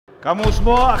Kamu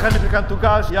semua akan diberikan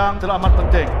tugas yang teramat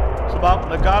penting sebab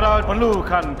negara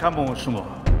perlukan kamu semua.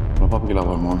 Bapak pergi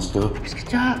lawan monster.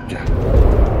 Sekejap.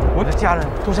 我的家人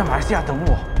都在马来西亚等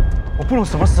我，我不懂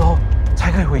什么时候才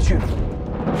可以回去。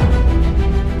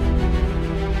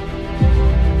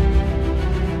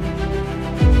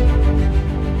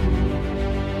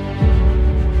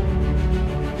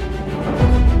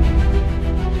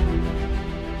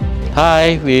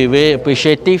 Hi, we're very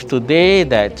appreciative today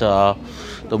that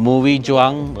the movie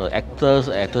JUANG, the actors,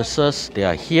 actresses, they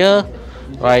are here,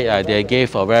 right? They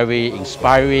gave a very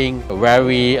inspiring,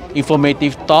 very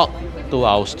informative talk to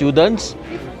our students,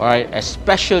 right?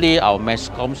 Especially our mass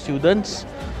comm students,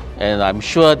 and I'm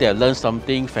sure they learned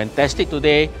something fantastic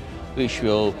today, which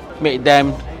will make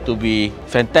them to be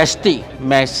fantastic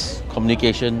mass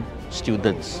communication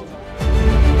students.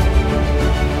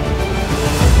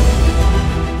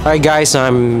 Hi guys,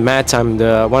 I'm Matt. I'm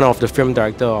one of the film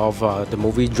director of the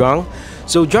movie JUANG.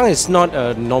 So JUANG is not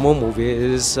a normal movie.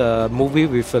 It is a movie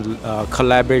with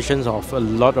collaborations of a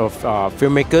lot of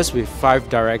filmmakers with 5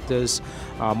 directors,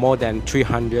 more than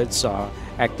 300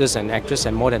 actors and actresses,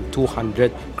 and more than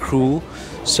 200 crew.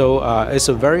 So it's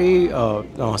a very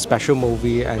special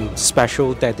movie and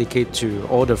special dedicated to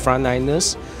all the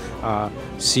frontliners.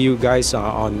 See you guys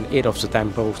on 8th of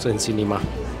September in cinema.